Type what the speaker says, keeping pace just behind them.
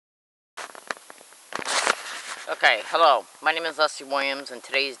Okay, hello. My name is Leslie Williams, and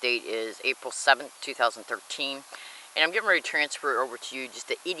today's date is April 7th, 2013. And I'm getting ready to transfer over to you just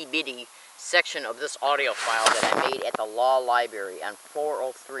the itty-bitty section of this audio file that I made at the Law Library on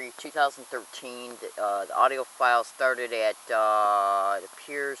 4/03/2013. The audio file started at, it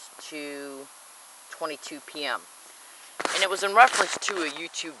appears, 2:22 p.m. And it was in reference to a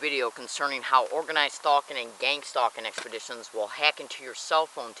YouTube video concerning how organized stalking and gang stalking expeditions will hack into your cell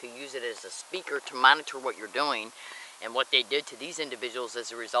phone to use it as a speaker to monitor what you're doing, and what they did to these individuals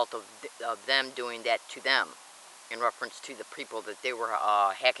as a result of them doing that to them, in reference to the people that they were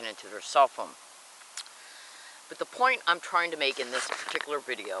hacking into their cell phone. But the point I'm trying to make in this particular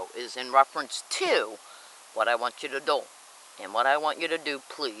video is in reference to what I want you to do. And what I want you to do,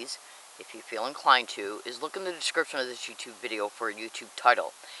 please, if you feel inclined to, is look in the description of this YouTube video for a YouTube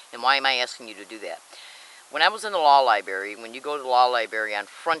title. And why am I asking you to do that? When I was in the Law Library, when you go to the Law Library on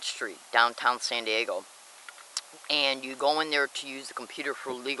Front Street, downtown San Diego, and you go in there to use the computer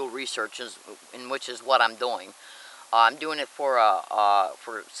for legal research, in which is what I'm doing. I'm doing it for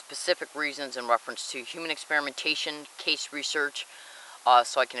specific reasons in reference to human experimentation, case research,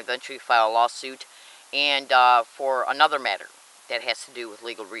 so I can eventually file a lawsuit, and for another matter that has to do with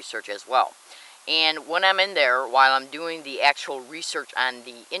legal research as well. And when I'm in there, while I'm doing the actual research on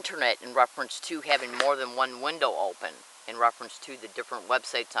the internet in reference to having more than one window open, in reference to the different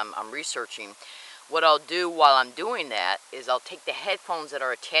websites I'm researching, what I'll do while I'm doing that is I'll take the headphones that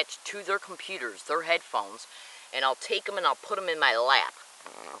are attached to their computers, their headphones, and I'll take them and I'll put them in my lap,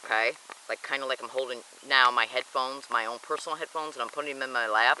 okay? Kind of like I'm holding now my headphones, my own personal headphones, and I'm putting them in my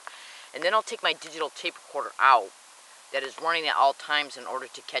lap. And then I'll take my digital tape recorder out that is running at all times in order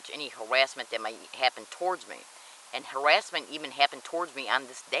to catch any harassment that might happen towards me. And harassment even happened towards me on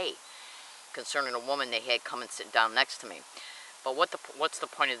this day, concerning a woman they had come and sit down next to me. But what's the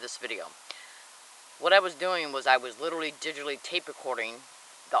point of this video? What I was doing was I was literally digitally tape recording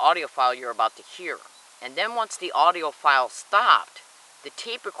the audio file you're about to hear. And then once the audio file stopped, the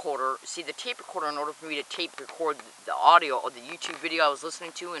tape recorder, in order for me to tape record the audio of the YouTube video I was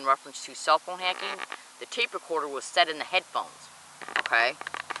listening to in reference to cell phone hacking, the tape recorder was set in the headphones, okay,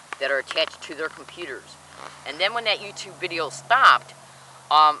 that are attached to their computers. And then when that YouTube video stopped,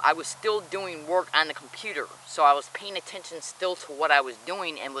 I was still doing work on the computer. So I was paying attention still to what I was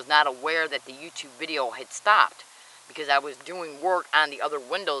doing and was not aware that the YouTube video had stopped, because I was doing work on the other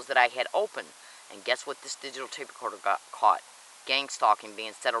windows that I had open. And guess what this digital tape recorder got caught? Gang stalking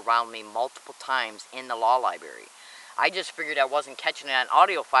being set around me multiple times in the Law Library. I just figured I wasn't catching it on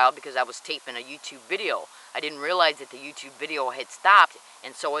audio file because I was taping a YouTube video. I didn't realize that the YouTube video had stopped,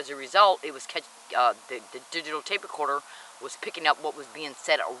 and so as a result, it was the digital tape recorder was picking up what was being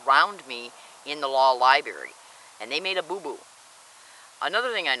said around me in the Law Library. And they made a boo-boo.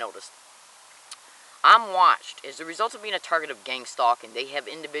 Another thing I noticed, I'm watched. As a result of being a target of gang stalking, they have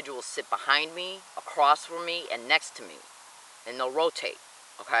individuals sit behind me, across from me, and next to me. And they'll rotate,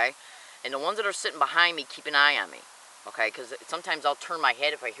 okay? And the ones that are sitting behind me keep an eye on me, okay? Because sometimes I'll turn my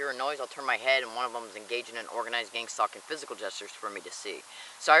head. If I hear a noise, I'll turn my head, and one of them is engaging in organized gang stalking physical gestures for me to see.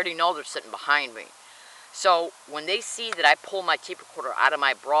 So I already know they're sitting behind me. So when they see that I pull my tape recorder out of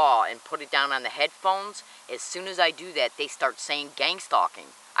my bra and put it down on the headphones, as soon as I do that, they start saying gang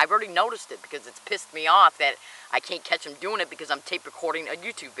stalking. I've already noticed it because it's pissed me off that I can't catch them doing it because I'm tape recording a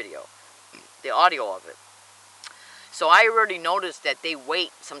YouTube video, the audio of it. So I already noticed that they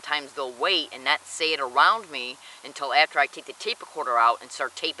wait. Sometimes they'll wait and not say it around me until after I take the tape recorder out and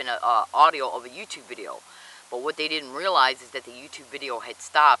start taping audio of a YouTube video. But what they didn't realize is that the YouTube video had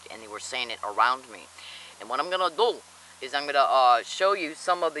stopped and they were saying it around me. And what I'm going to do is I'm going to show you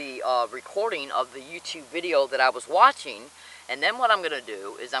some of the recording of the YouTube video that I was watching. And then what I'm going to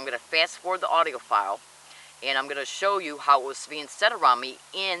do is I'm going to fast forward the audio file, and I'm going to show you how it was being said around me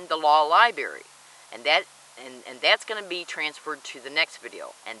in the Law Library. And that's going to be transferred to the next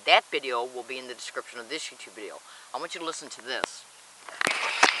video. And that video will be in the description of this YouTube video. I want you to listen to this.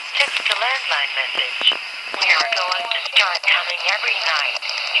 It's the landline message. We are going to start coming every night.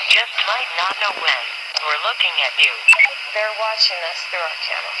 You just might not know when. We're looking at you. They're watching us through our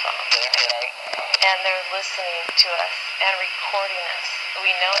camera phone. And they're listening to us and recording us.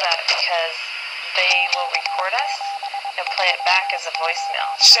 We know that because they will record us and play it back as a voicemail.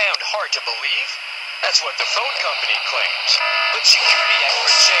 Sound hard to believe? That's what the phone company claims. But security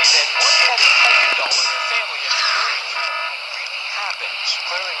experts say that one Kelly Kuykendall and her family have been worried really happens.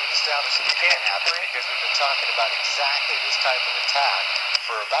 Clearly we've established it can't happen because we've been talking about exactly this type of attack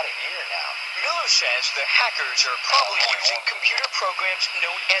for about a year now. Miller says the hackers are probably using computer programs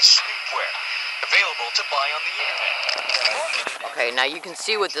known as snoopware. Available to buy on the internet. Okay, now you can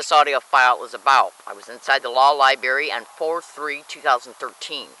see what this audio file is about. I was inside the law library on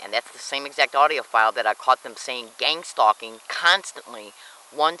 4/3/2013, and that's the same exact audio file that I caught them saying gang stalking constantly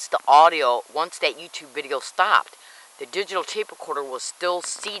once that YouTube video stopped. The digital tape recorder was still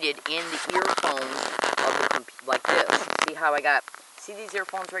seated in the earphones of the computer, like this. See how see these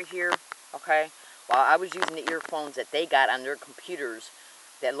earphones right here? Okay? While I was using the earphones that they got on their computers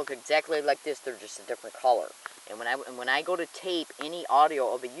that look exactly like this, they're just a different color. And when I go to tape any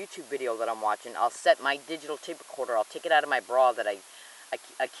audio of a YouTube video that I'm watching, I'll set my digital tape recorder, I'll take it out of my bra that I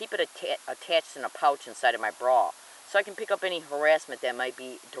keep it attached in a pouch inside of my bra, so I can pick up any harassment that might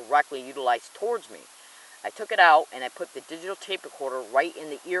be directly utilized towards me. I took it out and I put the digital tape recorder right in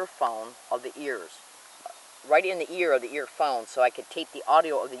the earphone of the ears. Right in the ear of the earphone, so I could tape the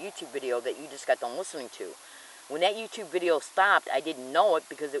audio of the YouTube video that you just got done listening to. When that YouTube video stopped, I didn't know it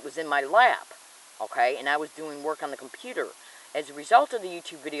because it was in my lap, okay, and I was doing work on the computer. As a result of the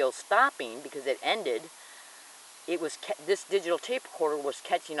YouTube video stopping, because it ended, this digital tape recorder was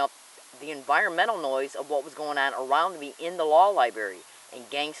catching up the environmental noise of what was going on around me in the law library, and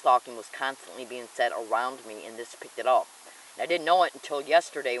gang stalking was constantly being said around me, and this picked it up. I didn't know it until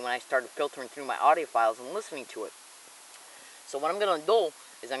yesterday when I started filtering through my audio files and listening to it. So what I'm going to do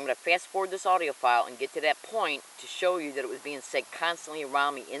is I'm going to fast forward this audio file and get to that point to show you that it was being said constantly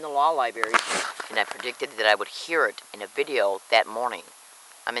around me in the law library, and I predicted that I would hear it in a video that morning.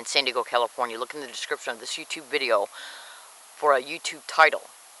 I'm in San Diego, California. Look in the description of this YouTube video for a YouTube title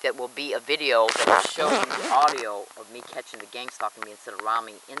that will be a video that will show you the audio of me catching the gang stalking being said around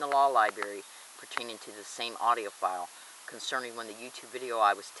me in the law library pertaining to the same audio file concerning when the YouTube video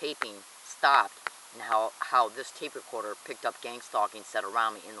I was taping stopped and how this tape recorder picked up gang stalking said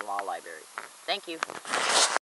around me in the law library. Thank you.